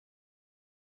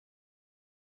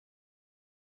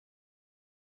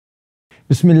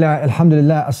Bismillah,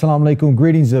 alhamdulillah, assalamu alaikum,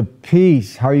 greetings of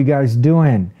peace. How are you guys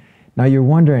doing? Now you're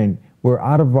wondering, we're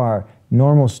out of our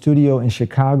normal studio in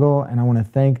Chicago, and I want to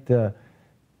thank the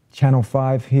Channel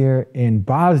 5 here in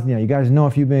Bosnia. You guys know,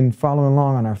 if you've been following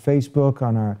along on our Facebook,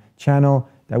 on our channel,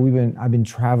 that I've been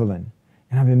traveling,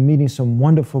 and I've been meeting some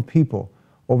wonderful people.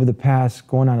 Over the past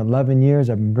going on 11 years,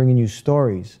 I've been bringing you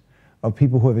stories of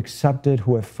people who have accepted,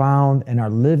 who have found, and are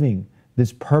living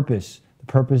this purpose, the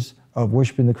purpose of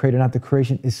worshiping the Creator, not the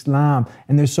creation, Islam.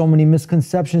 And there's so many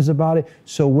misconceptions about it.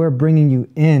 So we're bringing you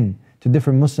in to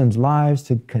different Muslims' lives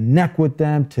to connect with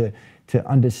them, to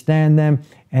understand them.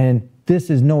 And this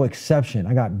is no exception.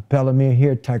 I got Belamir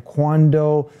here,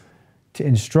 Taekwondo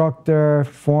instructor,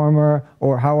 former,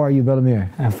 or how are you, Belamir?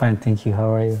 I'm fine, thank you.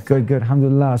 How are you? Good, good,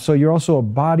 alhamdulillah. So you're also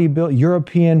a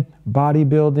European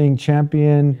bodybuilding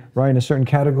champion, right, in a certain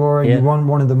category. Yeah. You run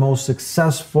one of the most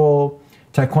successful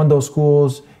Taekwondo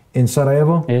schools in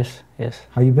Sarajevo? Yes, yes.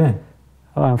 How you been?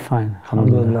 Oh, I'm fine,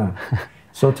 Alhamdulillah.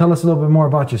 So tell us a little bit more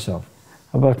about yourself.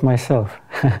 About myself?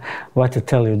 What to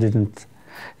tell you didn't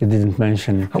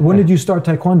mention it. When did you start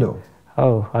Taekwondo?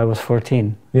 Oh, I was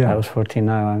 14. Yeah. I was 14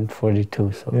 now, I'm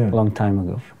 42, so Yeah. a long time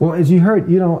ago. Well, as you heard,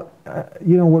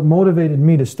 what motivated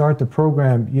me to start the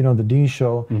program, the Deen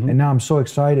Show, and now I'm so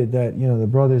excited that, the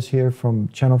brothers here from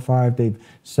Channel 5, they've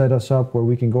set us up where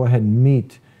we can go ahead and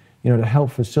meet, to help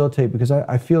facilitate, because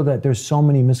I feel that there's so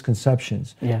many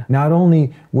misconceptions, Yeah. not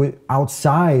only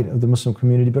outside of the Muslim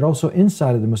community, but also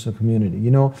inside of the Muslim community,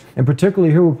 and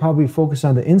particularly here we'll probably focus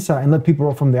on the inside and let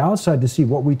people from the outside to see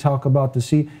what we talk about, to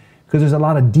see, because there's a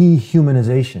lot of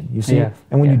dehumanization, you see? Yeah.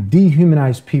 And when Yeah. you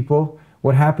dehumanize people,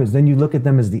 what happens? Then you look at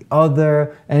them as the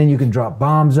other, and then you can drop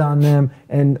bombs on them,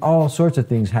 and all sorts of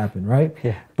things happen, right?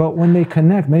 Yeah. But when they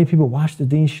connect, many people watch the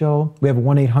Deen Show. We have a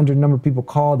 1-800 number, people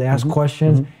call, they ask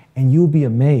questions, and you'll be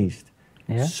amazed.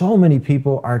 Yeah. So many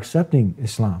people are accepting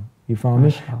Islam, you follow me?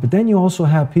 Mashallah. But then you also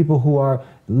have people who are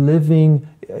living,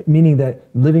 meaning that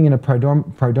living in a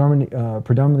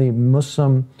predominantly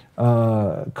Muslim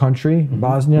country.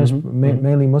 Bosnia is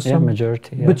mainly Muslim. Yeah,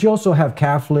 majority. Yeah. But you also have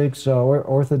Catholics,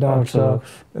 Orthodox, yes.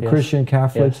 Christian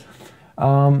Catholics.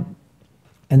 Yes.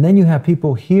 And then you have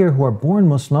people here who are born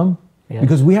Muslim, Yes.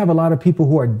 because we have a lot of people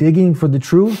who are digging for the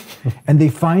truth, and they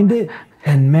find it,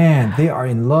 and man, they are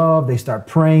in love, they start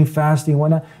praying, fasting,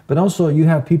 whatnot. But also you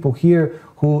have people here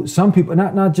who, some people,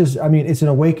 not just, it's an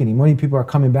awakening. Many people are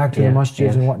coming back to the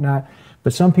masjids and whatnot.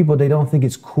 But some people, they don't think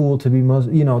it's cool to be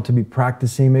to be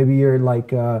practicing. Maybe you're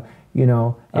like, a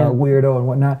weirdo and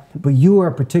whatnot. But you are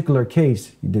a particular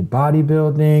case. You did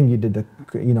bodybuilding, you did the,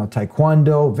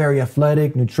 Taekwondo, very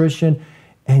athletic, nutrition,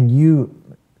 and you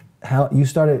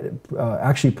started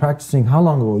actually practicing how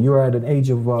long ago? You were at an age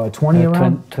of 20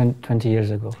 around? 20 years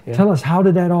ago. Yeah. Tell us, how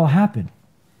did that all happen?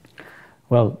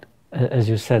 Well, as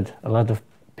you said, a lot of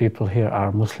people here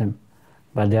are Muslim,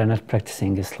 but they are not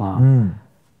practicing Islam.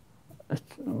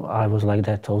 I was like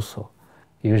that also.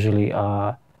 Usually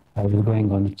I was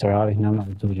going on Tarawih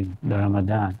namaz during the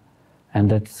Ramadan, and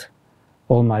that's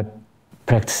all my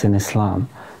practice in Islam.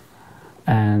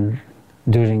 And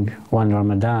during one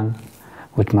Ramadan,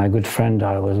 with my good friend,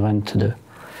 I went to the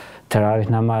Tarawih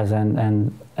namaz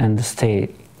and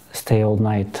stay all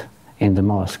night in the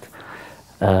mosque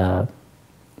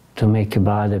to make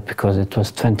ibadah, because it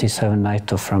was 27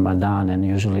 nights of Ramadan, and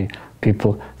usually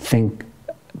people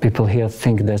here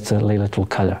think that's a Laylatul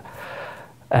Qadr.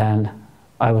 And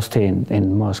I was staying in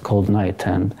the mosque all night,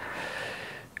 and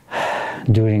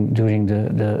during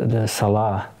the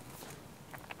Salah,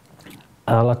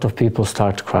 a lot of people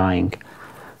start crying,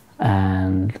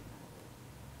 and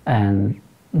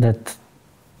that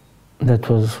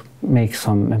was make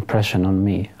some impression on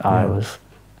me. Yeah. I was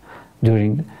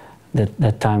during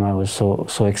that time I was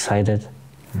so excited.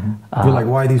 You're like,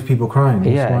 why are these people crying?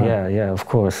 Yeah, of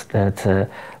course.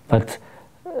 But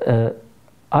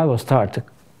I was starting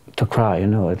to cry. I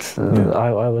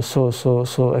was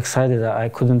so excited that I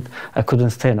couldn't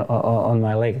stand on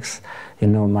my legs.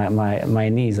 My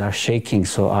knees are shaking.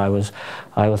 So I was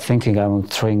thinking I'm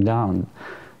throwing down.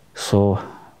 So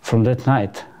from that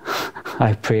night,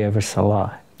 I pray every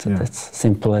Salah. That's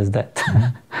simple as that.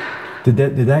 Did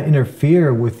that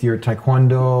interfere with your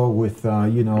Taekwondo, with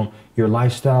your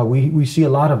lifestyle? We see a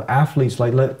lot of athletes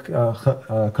like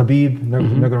Khabib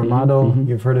Nurmagomedov.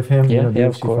 You've heard of him? Yeah,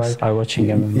 of course. I'm watching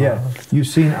him. Yeah, you've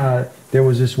seen. There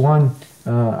was this one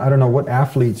I don't know what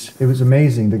athletes. It was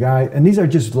amazing. The guy, and these are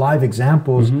just live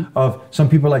examples of some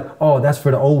people like, oh, that's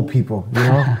for the old people. You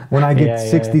know, when I get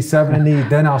 60, 70,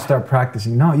 then I'll start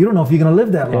practicing. No, you don't know if you're going to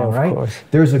live that long, right? Course.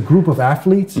 There's a group of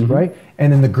athletes, right?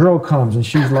 And then the girl comes and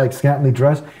she's like scantily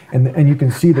dressed, and you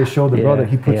can see they show the brother.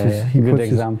 He puts his. He good puts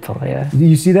example. Did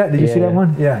you see that? Did you see that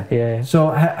one? Yeah. Yeah. So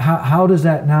how does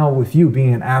that now with you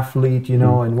being an athlete, you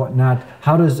know, and whatnot?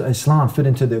 How does Islam fit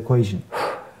into the equation?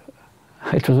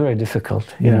 It was very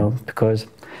difficult, you know, because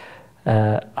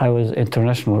I was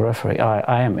international referee.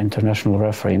 I am international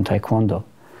referee in Taekwondo.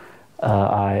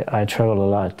 I travel a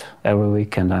lot. Every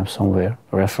weekend I'm somewhere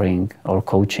refereeing or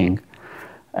coaching.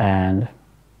 And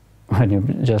when you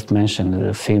just mentioned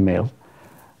the female,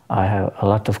 I have a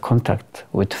lot of contact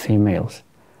with females.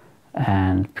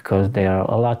 And because there are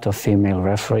a lot of female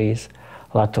referees,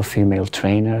 a lot of female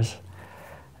trainers.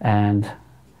 And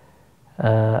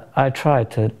I try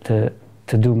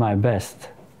to do my best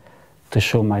to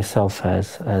show myself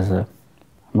as a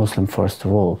Muslim first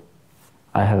of all.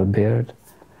 I have a beard.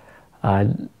 I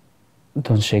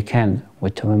don't shake hands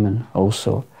with the women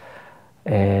also.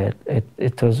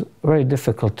 It was very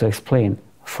difficult to explain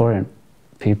foreign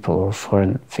people or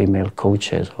foreign female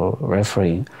coaches or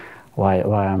refereeing why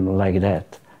I'm like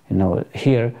that. You know,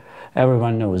 here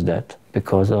everyone knows that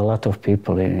because a lot of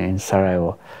people in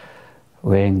Sarajevo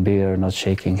wearing beard, not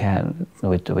shaking hands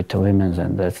with the women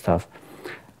and that stuff.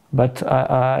 But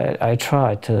I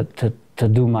try to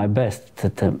do my best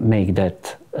to make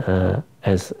that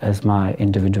as my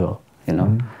individual, you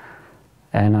know.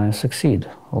 And I succeed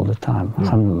all the time,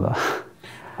 alhamdulillah.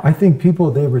 I think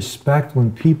people, they respect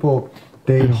when people,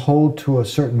 they hold to a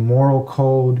certain moral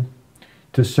code,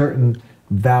 to certain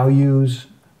values,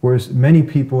 whereas many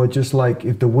people, it's just like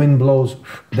if the wind blows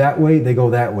that way, they go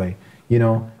that way, you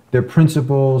know. Their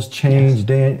principles change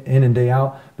day in and day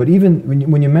out. But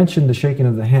even when you mention the shaking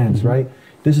of the hands, right?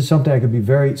 This is something that could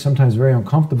be sometimes very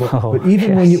uncomfortable. But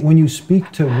even when you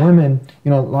speak to women,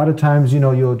 you know, a lot of times, you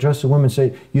know, you'll address a woman and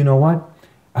say, you know what?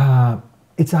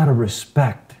 It's out of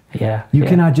respect. You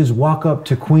cannot just walk up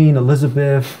to Queen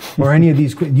Elizabeth or any of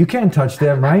these queens. You can't touch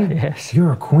them, right?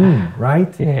 You're a queen,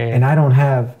 right? And I don't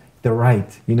have the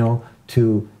right, you know,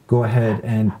 to go ahead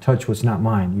and touch what's not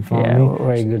mine. You follow me?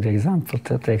 Very good example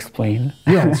to explain.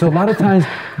 So a lot of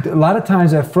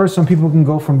times at first some people can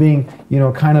go from being, you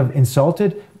know, kind of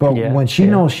insulted, but when she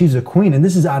knows she's a queen, and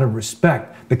this is out of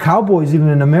respect. The cowboys, even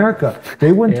in America,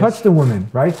 they wouldn't touch the women,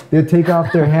 right? They'd take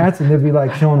off their hats and they'd be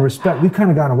like showing respect. We've kind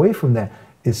of gone away from that.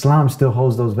 Islam still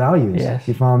holds those values.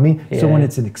 You follow me? So when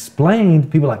it's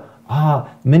explained, people are like,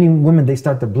 many women, they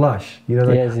start to blush. You know,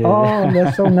 like, oh,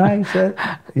 that's so nice.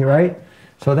 You're right.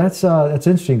 So that's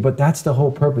interesting, but that's the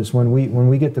whole purpose. When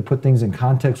we get to put things in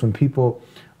context, when people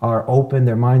are open,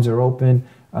 their minds are open,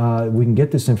 we can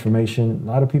get this information. A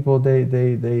lot of people they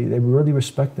really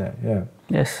respect that.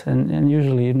 Yes, and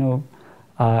usually, you know,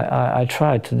 I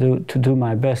try to do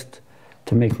my best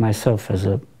to make myself as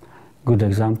a good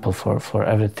example for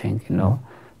everything. You know,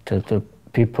 to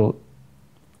people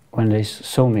when they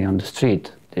saw me on the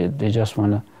street, they just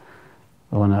wanna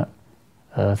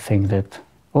think that,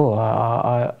 oh,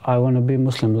 I want to be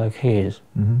Muslim like he is.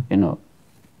 You know,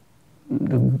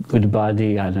 good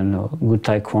body, I don't know, good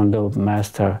Taekwondo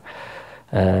master,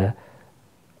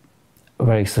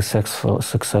 very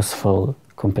successful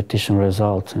competition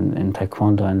results in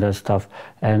Taekwondo and that stuff.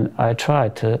 And I try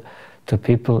to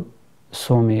people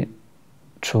saw me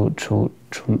through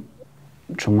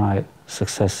my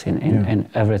success in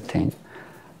everything.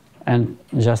 And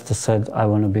just said, I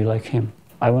want to be like him.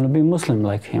 I want to be Muslim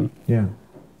like him.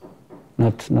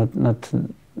 Not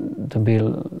to be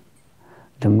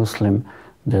the Muslim,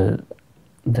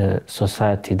 the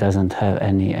society doesn't have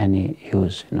any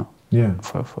use, you know.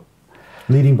 For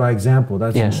leading by example.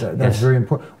 That's very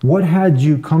important. What had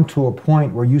you come to a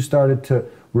point where you started to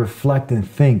reflect and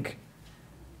think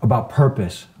about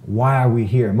purpose? Why are we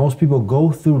here? Most people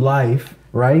go through life,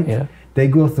 right? They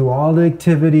go through all the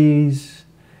activities,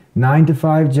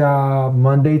 9-to-5 job,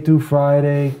 Monday through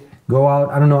Friday. Go out,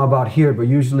 I don't know about here, but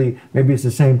usually maybe it's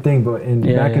the same thing, but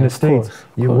back in the States,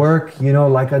 you work, you know,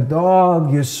 like a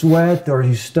dog, you sweat or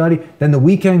you study, then the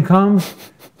weekend comes,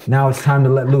 now it's time to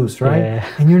let loose, right?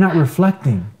 And you're not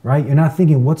reflecting, right? You're not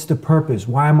thinking, what's the purpose?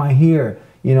 Why am I here?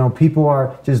 You know, people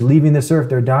are just leaving this earth,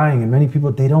 they're dying, and many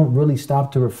people, they don't really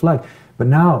stop to reflect. But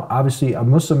now, obviously, a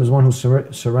Muslim is one who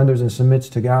surrenders and submits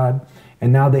to God,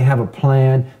 and now they have a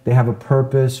plan, they have a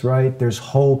purpose, right? There's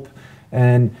hope,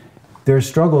 and there's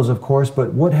struggles, of course,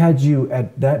 but what had you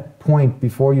at that point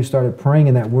before you started praying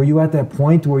in that? Were you at that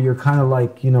point where you're kind of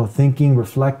like, you know, thinking,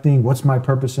 reflecting, what's my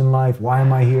purpose in life? Why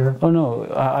am I here? Oh no,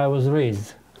 I was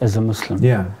raised as a Muslim.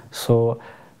 Yeah. So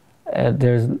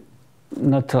there's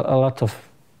not a lot of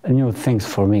new things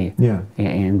for me. Yeah.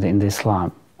 In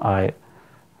Islam. I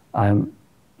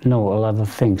know a lot of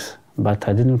things, but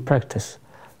I didn't practice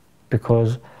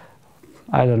because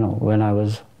I don't know. When I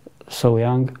was so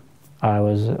young, I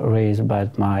was raised by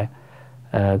my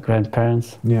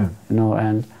grandparents. Yeah. You know,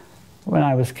 and when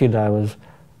I was kid, I was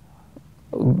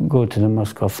go to the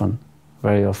mosque often,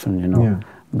 very often. You know, Yeah.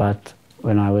 but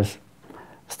when I was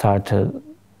started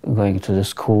going to the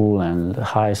school and the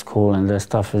high school and that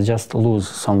stuff, I just lose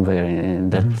somewhere in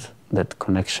that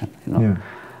connection. You know. Yeah.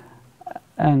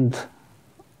 And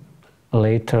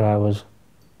later I was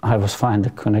find the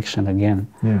connection again.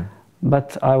 Yeah.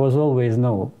 But I was always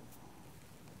know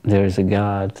there is a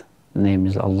God, name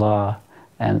is Allah,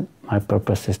 and my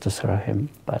purpose is to serve Him.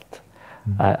 But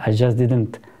I just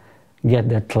didn't get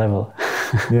that level.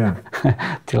 Yeah.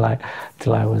 till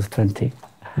I was 20.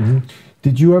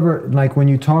 Did you ever, like when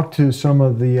you talk to some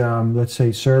of the, let's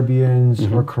say, Serbians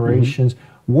or Croatians,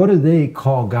 what do they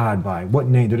call God by? What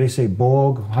name? Do they say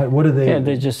Bog? What do they? Yeah,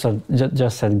 they just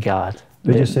said God.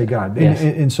 They just say God. Yes.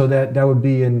 And so that would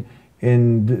be in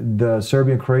the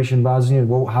Serbian, Croatian, Bosnian.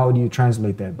 How do you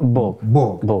translate that? Bog.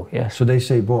 Bog. Bog, yes. So they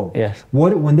say Bog. Yes.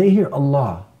 When they hear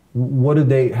Allah, what do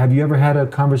they? Have you ever had a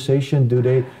conversation?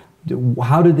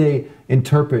 How do they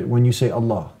interpret when you say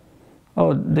Allah?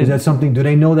 Oh, is that something? Do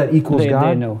they know that equals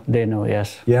God? They know.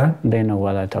 Yes. Yeah. They know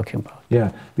what I'm talking about.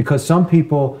 Yeah, because some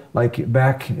people, like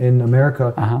back in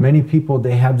America, many people,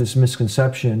 they have this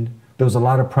misconception. There was a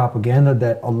lot of propaganda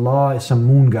that Allah is some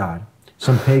moon god,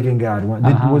 some pagan god.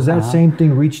 Was that same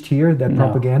thing reached here? That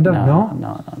propaganda? No.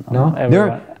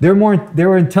 They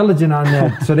were intelligent on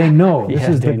that, so they know this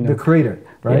is the creator,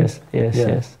 right?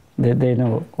 Yes. They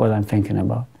know what I'm thinking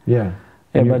about. Yeah.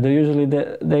 Yeah, but usually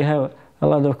they have a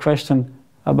lot of questions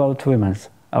about women,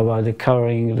 about the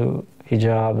covering, the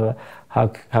hijab,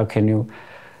 how can you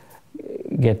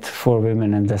get 4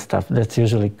 women and that stuff. That's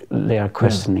usually they are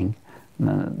questioning.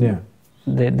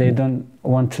 They don't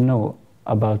want to know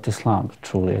about Islam,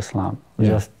 truly Islam.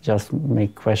 Just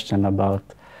make question about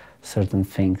certain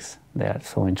things. They are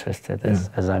so interested,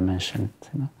 as I mentioned.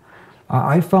 You know.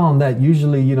 I found that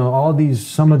usually,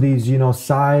 some of these,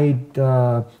 side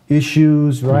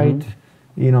issues, right?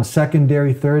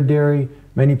 Secondary, thirdary,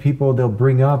 many people they'll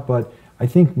bring up, but I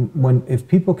think if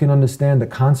people can understand the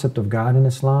concept of God in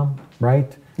Islam,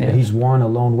 right? That He's one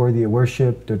alone worthy of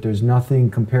worship, that there's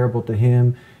nothing comparable to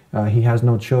Him, He has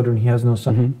no children, He has no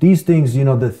son. These things,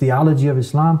 the theology of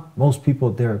Islam, most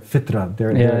people, they're fitra,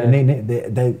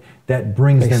 that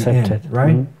brings them in,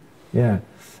 right? Yeah.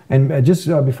 And just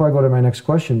before I go to my next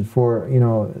question, for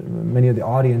many of the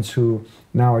audience who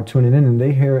now are tuning in and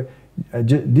they hear,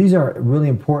 these are really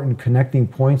important connecting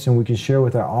points, and we can share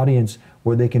with our audience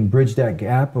where they can bridge that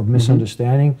gap of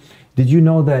misunderstanding. Did you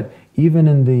know that even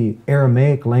in the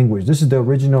Aramaic language, this is the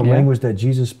original language that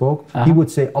Jesus spoke, He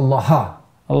would say Allah,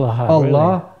 Allah, really?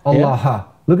 Allah.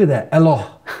 Look at that,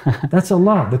 Allah. That's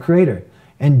Allah, the Creator.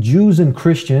 And Jews and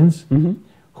Christians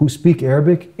who speak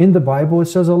Arabic, in the Bible it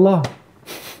says Allah.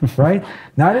 Right?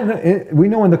 Not we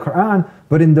know in the Quran,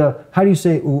 but in the, how do you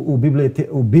say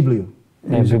Biblio?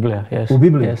 Biblia, yes.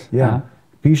 Biblia, yeah.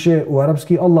 Piše u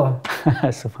arapski Allah.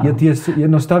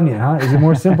 Jednostavnije, huh? Is it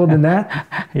more simple than that?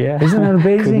 Yeah. Isn't that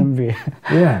amazing? Couldn't be.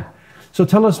 Yeah. So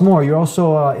tell us more. You're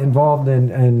also involved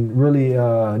in really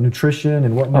nutrition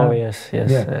and whatnot. Oh, yes.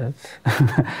 Yeah.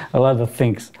 A lot of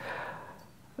things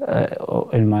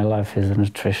in my life is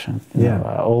nutrition. You know,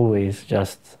 I always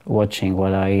just watching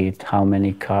what I eat, how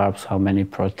many carbs, how many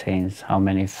proteins, how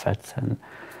many fats, and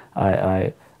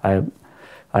I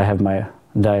have my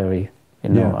diary.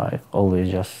 I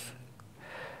always just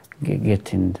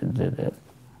get in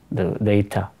the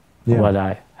data, what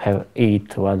I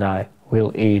eat, what I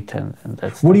will eat, and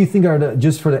that's. What do you think are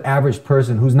just for the average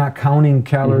person who's not counting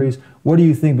calories? What do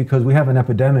you think? Because we have an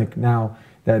epidemic now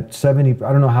that 70.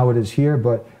 I don't know how it is here,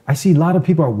 but I see a lot of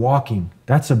people are walking.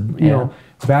 That's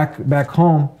back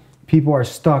home. People are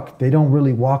stuck. They don't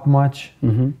really walk much.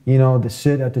 They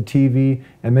sit at the TV,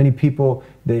 and many people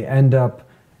they end up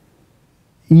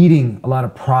eating a lot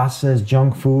of processed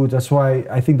junk foods. That's why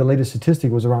I think the latest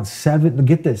statistic was around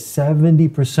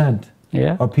 70%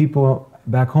 of people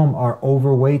back home are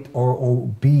overweight or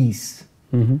obese.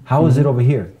 How is it over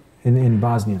here in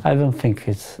Bosnia? I don't think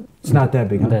it's not that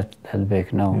big. Huh? That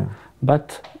big, no. Yeah.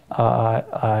 But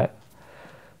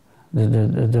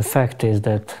the fact is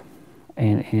that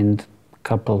in a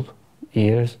couple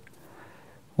years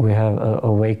we have an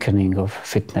awakening of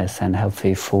fitness and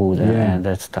healthy food and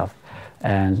that stuff.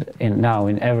 And now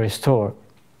in every store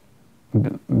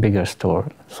bigger store,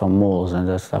 some malls and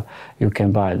that stuff, you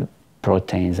can buy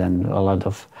proteins and a lot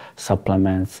of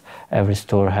supplements. Every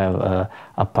store have a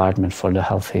apartment for the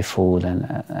healthy food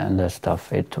and that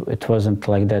stuff. It wasn't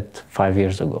like that 5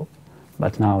 years ago,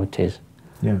 but now it is.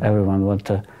 Yeah. Everyone want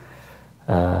to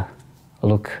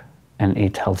look and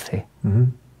eat healthy. Mm-hmm.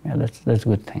 Yeah, that's a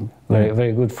good thing.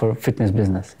 Very good for fitness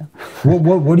business. Yeah.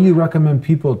 What do you recommend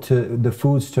people to the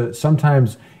foods to?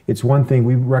 Sometimes it's one thing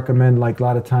we recommend, like a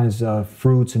lot of times,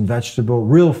 fruits and vegetable,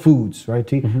 real foods, right?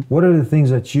 Mm-hmm. What are the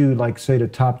things that you like? Say the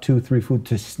top 2, 3 food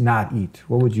to not eat.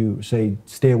 What would you say?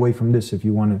 Stay away from this if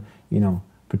you want to,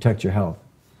 protect your health.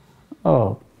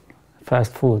 Oh,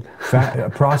 fast food.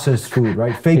 Processed food,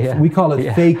 right? Fake. Yeah. We call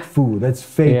it fake food. That's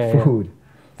fake food.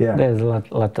 Yeah. There's a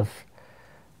lot of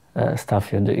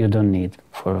stuff you don't need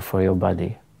for your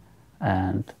body,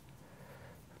 and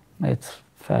it's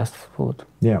fast food.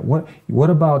 Yeah. What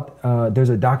about? There's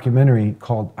a documentary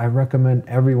called, I recommend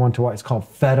everyone to watch. It's called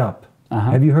Fed Up.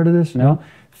 Have you heard of this? No.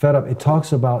 Fed Up. It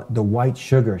talks about the white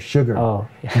sugar Oh,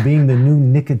 yeah. being the new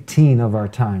nicotine of our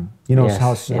time. You know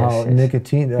how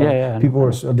nicotine. People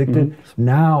are addicted. Mm-hmm.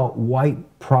 Now, white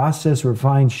processed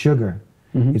refined sugar.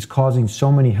 Mm-hmm. It's causing so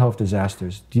many health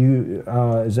disasters. Do you?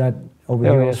 Is that over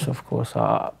here? Yes, of course.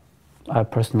 I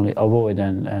personally avoid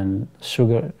and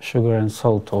sugar and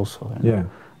salt also.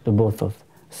 The both of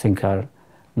think are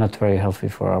not very healthy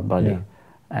for our body,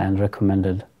 and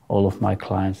recommended all of my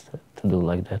clients to do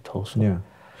like that also. Yeah.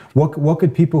 What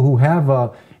could people who have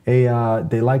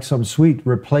they like something sweet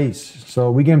replace?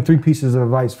 So we give them 3 pieces of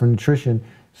advice for nutrition.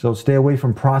 So stay away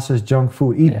from processed junk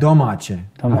food. Eat domaće.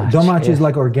 Domaće is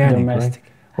like organic, domestic,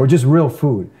 right? Or just real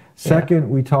food. Second,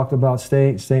 we talked about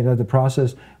staying at the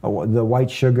process, the white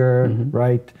sugar,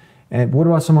 right? And what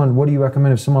about someone? What do you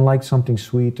recommend if someone likes something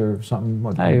sweet or something?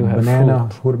 What, banana,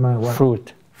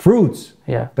 fruit. Fruits.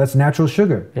 Yeah. That's natural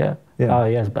sugar. Yeah. Oh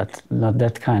yes, but not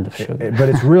that kind of sugar. But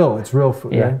it's real. It's real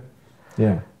food. Right?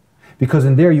 Yeah. Because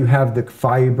in there you have the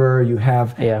fiber, you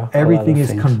have everything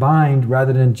is combined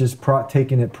rather than just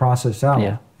taking it processed out.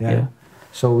 Yeah.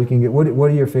 So we can get. What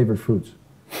are your favorite fruits?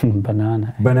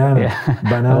 Banana. Banana.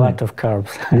 A lot of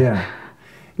carbs. Yeah.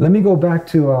 Let me go back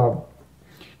to,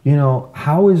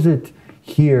 how is it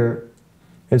here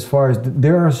as far as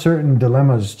there are certain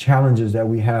dilemmas, challenges that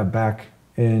we have back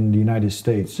in the United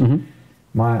States,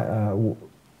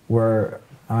 where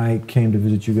I came to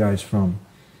visit you guys from.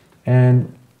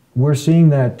 And we're seeing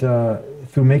that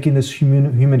through making this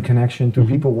human connection, through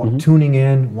people tuning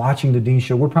in, watching the Dean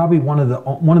Show. We're probably one of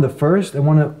the first and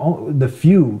one of the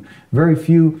very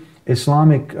few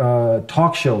Islamic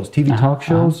talk shows, TV talk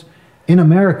shows in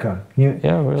America.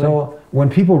 Really. So when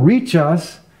people reach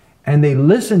us and they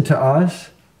listen to us,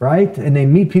 right, and they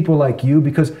meet people like you,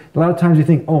 because a lot of times you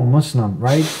think, oh, Muslim,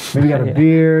 right? Maybe got a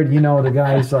beard, the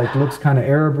guy's like looks kind of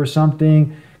Arab or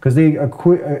something. Because they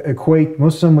equate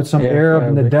Muslim with some Arab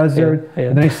in the desert,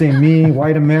 and they say me,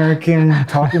 white American,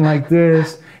 talking like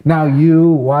this. Now you,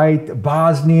 white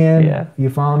Bosnian, you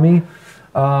follow me?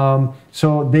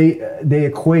 So they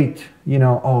equate,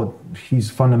 oh,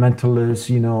 he's fundamentalist,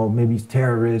 maybe he's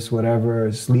terrorist,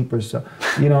 whatever, sleeper stuff.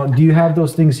 Do you have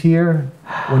those things here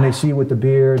when they see you with the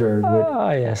beard or?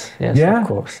 Yes, of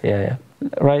course, yeah.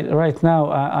 Right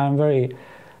now,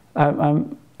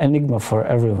 I'm enigma for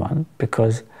everyone,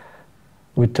 because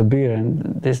with the beard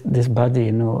and this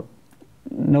body, no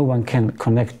one can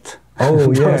connect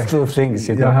those 2 things,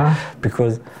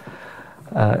 because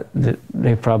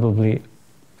they probably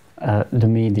the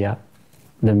media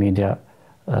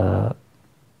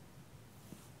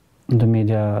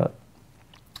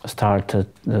started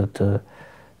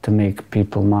to make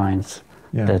people minds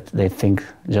that they think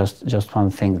just one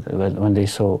thing. When they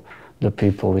saw the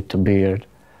people with the beard,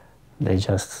 they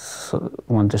just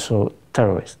want to show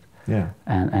terrorists.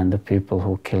 And the people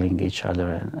who killing each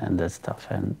other and that stuff.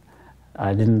 And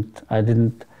I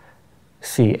didn't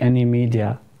see any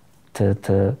media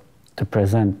to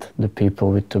present the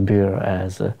people with the beard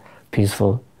as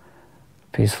peaceful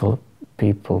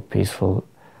people, peaceful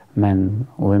men,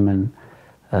 women,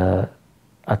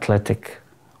 athletic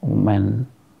men,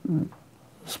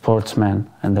 sportsmen,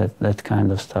 and that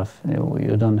kind of stuff.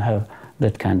 You don't have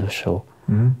that kind of show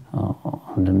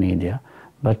on the media.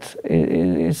 But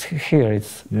it's here,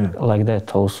 it's like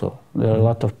that also. There are a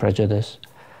lot of prejudice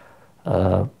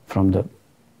from the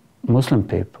Muslim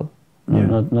people,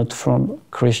 not from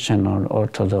Christian or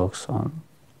Orthodox or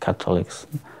Catholics,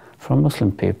 from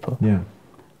Muslim people.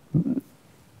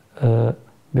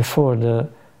 Before the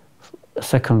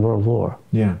Second World War,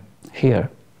 here,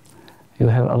 you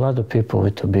have a lot of people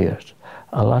with a beard,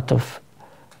 a lot of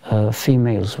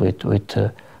females with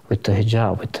with the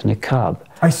hijab, with the niqab.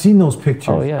 I seen those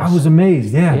pictures. Oh, yes. I was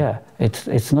amazed. Yeah. Yeah,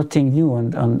 it's nothing new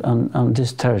on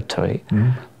this territory,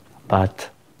 but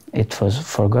it was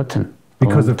forgotten.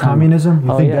 Because of communism?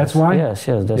 You think yes, that's why? Yes,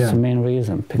 that's the main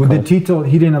reason. Well, did Tito,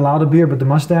 he didn't allow the beard, but the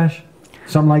mustache?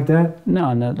 Something like that? No,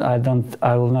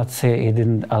 I will not say he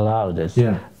didn't allow this.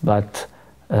 Yeah. But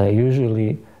usually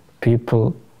people,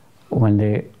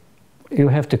 you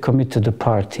have to commit to the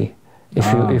party.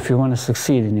 If you want to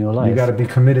succeed in your life, you got to be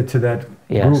committed to that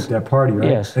group, that party, right?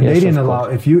 Yes. And they didn't allow,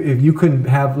 if you couldn't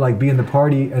have, like, be in the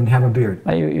party and have a beard.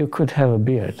 You could have a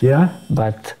beard. Yeah?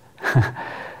 But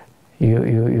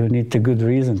you need a good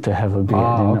reason to have a beard.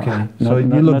 Oh, okay. So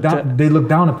they look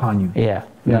down upon you. Yeah.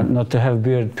 Not to have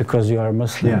beard because you are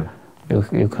Muslim. Yeah.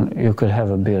 You could have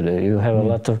a beard. You have a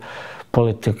lot of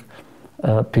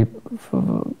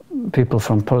people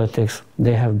from politics.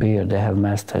 They have beard, they have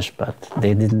mustache, but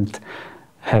they didn't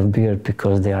have beard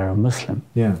because they are a Muslim.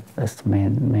 Yeah. That's the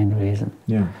main reason.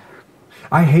 Yeah.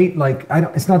 I hate, like,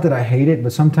 it's not that I hate it,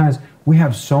 but sometimes we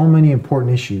have so many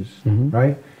important issues,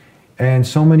 right? And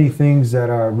so many things that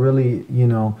are really,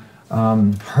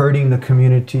 hurting the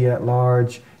community at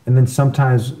large. And then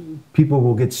sometimes people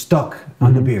will get stuck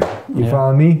on the beard. You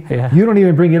follow me? Yeah. You don't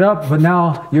even bring it up, but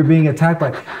now you're being attacked by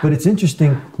it. But it's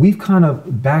interesting. We've kind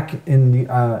of back in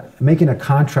the, making a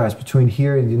contrast between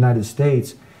here in the United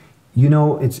States.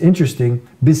 It's interesting.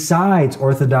 Besides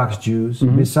Orthodox Jews,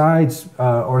 besides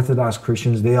Orthodox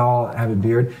Christians, they all have a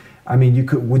beard. I mean,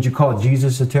 would you call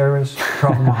Jesus a terrorist?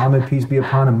 Prophet Muhammad, peace be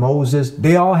upon him, Moses,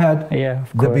 they all had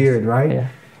the beard, right?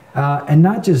 Yeah. And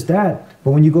not just that,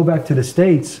 but when you go back to the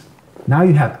States, now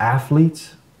you have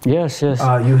athletes. Yes.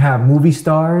 You have movie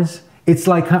stars. It's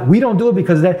like, we don't do it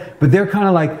because of that, but they're kind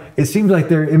of like, it seems like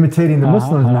they're imitating the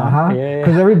Muslims now, huh?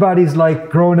 Because everybody's like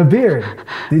growing a beard.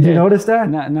 Did you notice that?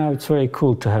 Now it's very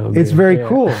cool to have a beard. It's very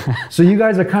cool. So you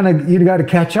guys are you got to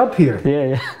catch up here.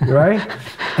 Yeah. Right?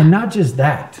 And not just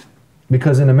that,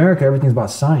 because in America, everything's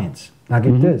about science. Now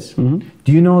get this.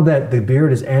 Do you know that the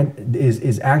beard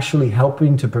is actually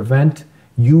helping to prevent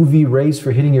UV rays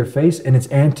for hitting your face, and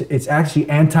it's actually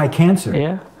anti-cancer?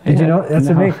 Yeah. Did you know? That's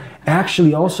amazing.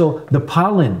 Actually, also the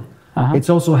pollen, it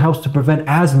also helps to prevent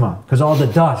asthma because all the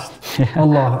dust.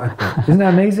 Allah Akbar. Isn't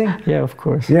that amazing? Yeah, of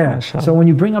course. Yeah. So when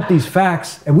you bring up these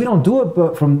facts, and we don't do it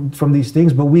but from these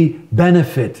things, but we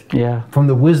benefit from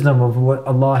the wisdom of what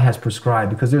Allah has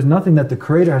prescribed, because there's nothing that the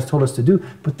Creator has told us to do,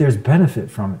 but there's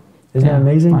benefit from it. Isn't that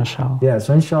amazing? Mashallah. Yeah,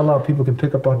 so inshallah people can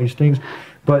pick up on these things.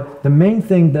 But the main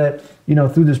thing that,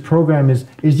 through this program is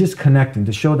just connecting,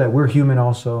 to show that we're human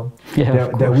also,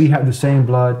 that we have the same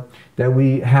blood, that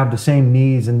we have the same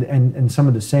needs and some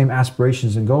of the same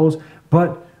aspirations and goals,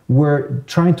 but we're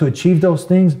trying to achieve those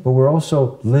things, but we're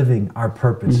also living our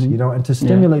purpose, and to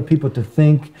stimulate people to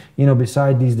think,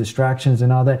 beside these distractions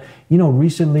and all that.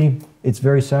 Recently, it's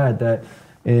very sad that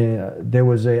there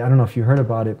was I don't know if you heard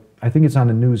about it, I think it's on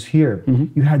the news here.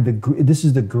 You had this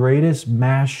is the greatest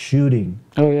mass shooting.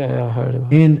 Oh yeah, I heard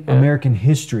about in American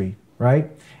history,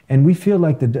 right? And we feel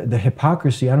like the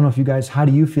hypocrisy. I don't know if you guys, how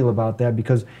do you feel about that?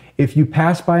 Because if you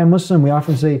pass by a Muslim, we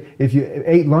often say, if you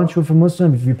ate lunch with a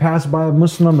Muslim, if you pass by a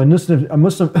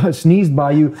Muslim sneezed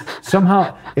by you,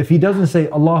 somehow, if he doesn't say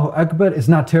Allahu Akbar, it's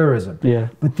not terrorism. Yeah.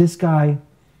 But this guy,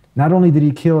 not only did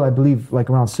he kill, I believe, like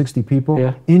around 60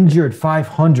 people, injured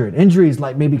 500. Injuries,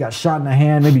 like maybe got shot in the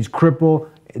hand, maybe he's crippled,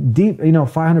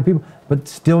 500 people, but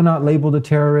still not labeled a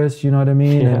terrorist, you know what I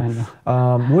mean? Yeah, and,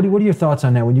 I know. What are your thoughts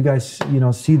on that when you guys,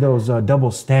 see those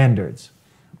double standards?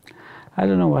 I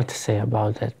don't know what to say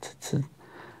about that.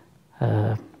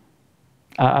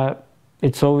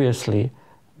 It's obviously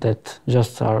that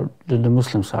just the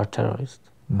Muslims are terrorists.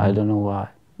 I don't know why.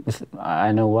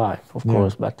 I know why, of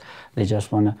course, but they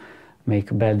just want to make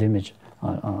a bad image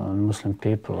on Muslim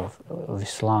people of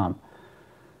Islam.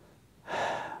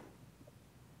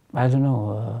 I don't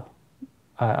know.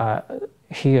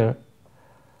 Here,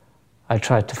 I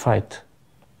try to fight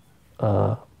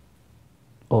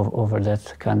over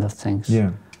that kind of things.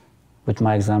 Yeah. With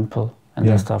my example and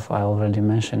the stuff I already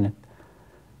mentioned it,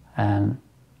 and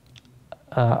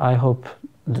I hope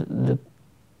the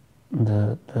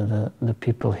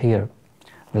people here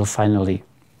will finally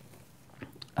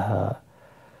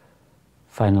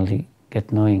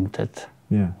get knowing that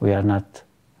we are not.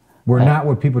 We're not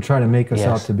what people try to make us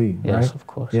out to be, right? Yes, of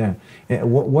course. Yeah.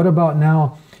 What about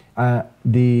now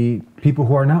the people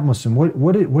who are not Muslim?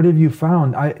 What have you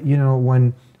found?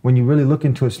 When you really look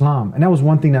into Islam, and that was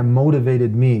one thing that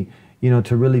motivated me,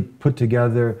 to really put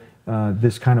together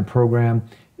this kind of program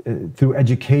through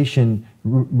education,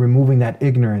 removing that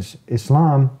ignorance.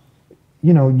 Islam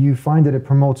you know, you find that it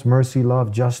promotes mercy,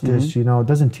 love, justice. You know, it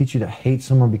doesn't teach you to hate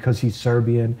someone because he's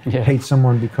Serbian, hate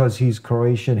someone because he's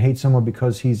Croatian, hate someone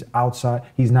because he's outside,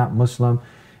 he's not Muslim.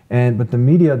 But the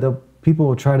media, people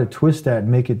will try to twist that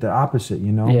and make it the opposite,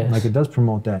 you know, like it does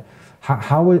promote that.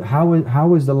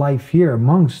 How is the life here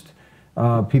amongst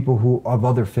people who of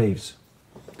other faiths?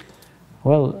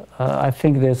 Well, I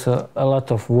think there's a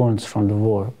lot of wounds from the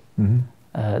war.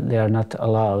 They are not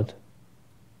allowed.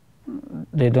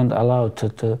 They don't allow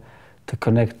to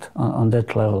connect on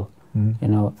that level. You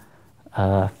know,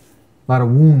 a lot of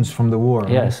wounds from the war.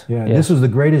 Yes. Right? Yeah. This was the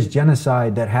greatest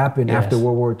genocide that happened after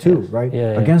World War II, right?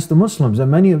 Against the Muslims that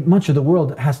much of the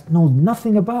world knows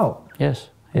nothing about. Yes.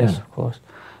 Of course.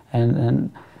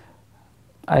 And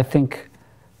I think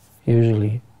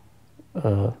usually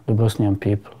the Bosnian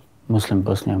people, Muslim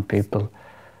Bosnian people,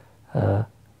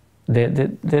 they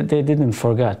didn't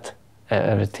forget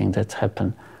everything that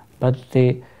happened, but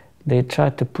they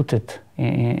tried to put it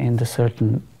in the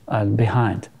certain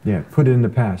behind. Yeah, put it in the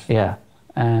past. Yeah,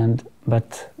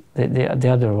 but the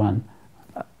other one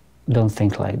don't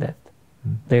think like that.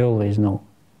 They always know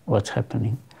what's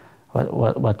happening,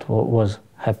 what was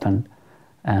happened,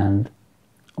 and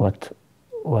what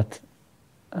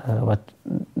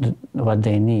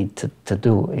they need to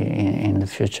do in the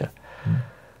future.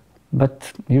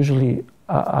 But usually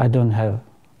I don't have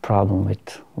problem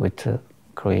with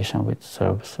Croatian, with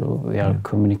Serbs. So we are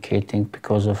communicating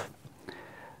because of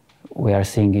we are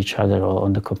seeing each other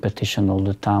on the competition all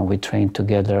the time. We train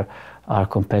together. Our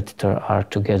competitors are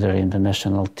together in the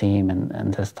national team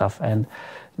and that stuff. And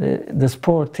the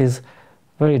sport is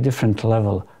very different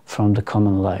level from the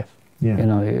common life. You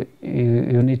know,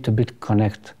 you need to be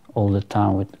connect all the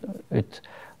time with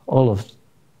all of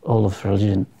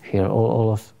religion here,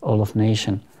 all of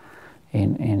nation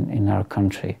in our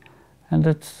country, and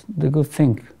that's the good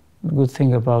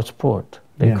thing about sport.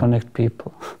 They connect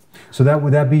people. So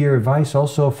would that be your advice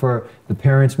also for the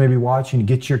parents maybe watching?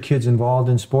 Get your kids involved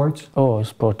in sports. Oh,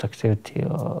 sport activity.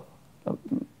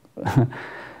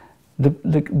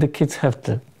 The kids have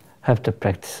to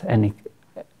practice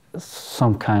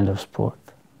some kind of sport.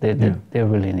 They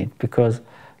really need, because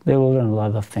they will learn a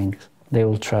lot of things. They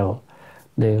will travel.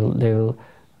 They will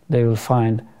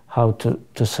find how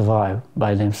to survive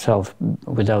by themselves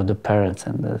without the parents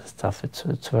and the stuff.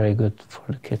 It's very good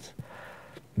for the kids.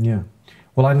 Yeah.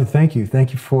 Well, I do thank you.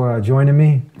 Thank you for joining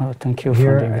me. Oh, thank you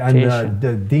here for the invitation. On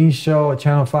the Dean Show at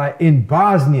Channel 5 in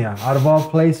Bosnia. Out of all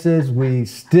places, we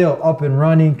still up and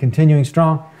running, continuing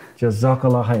strong.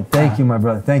 Jazakallah khair. Thank you, my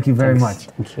brother. Thank you very much.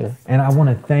 Thank you. And I want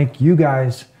to thank you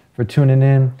guys for tuning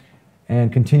in,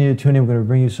 and continue to tune in. We're going to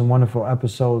bring you some wonderful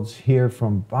episodes here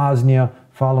from Bosnia.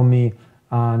 Follow me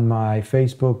on my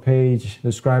Facebook page,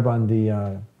 subscribe on the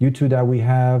YouTube that we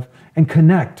have, and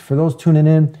connect. For those tuning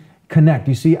in, connect.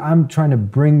 You see, I'm trying to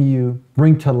bring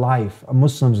to life a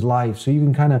Muslim's life, so you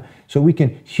can so we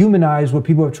can humanize what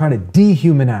people are trying to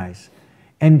dehumanize.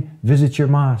 And visit your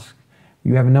mosque.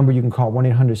 You have a number you can call,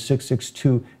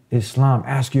 1-800-662-ISLAM.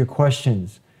 Ask your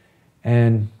questions,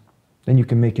 and then you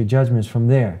can make your judgments from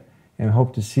there. And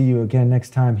hope to see you again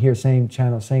next time here, same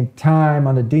channel, same time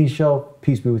on the Dean Show.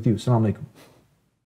 Peace be with you. Assalamu alaikum.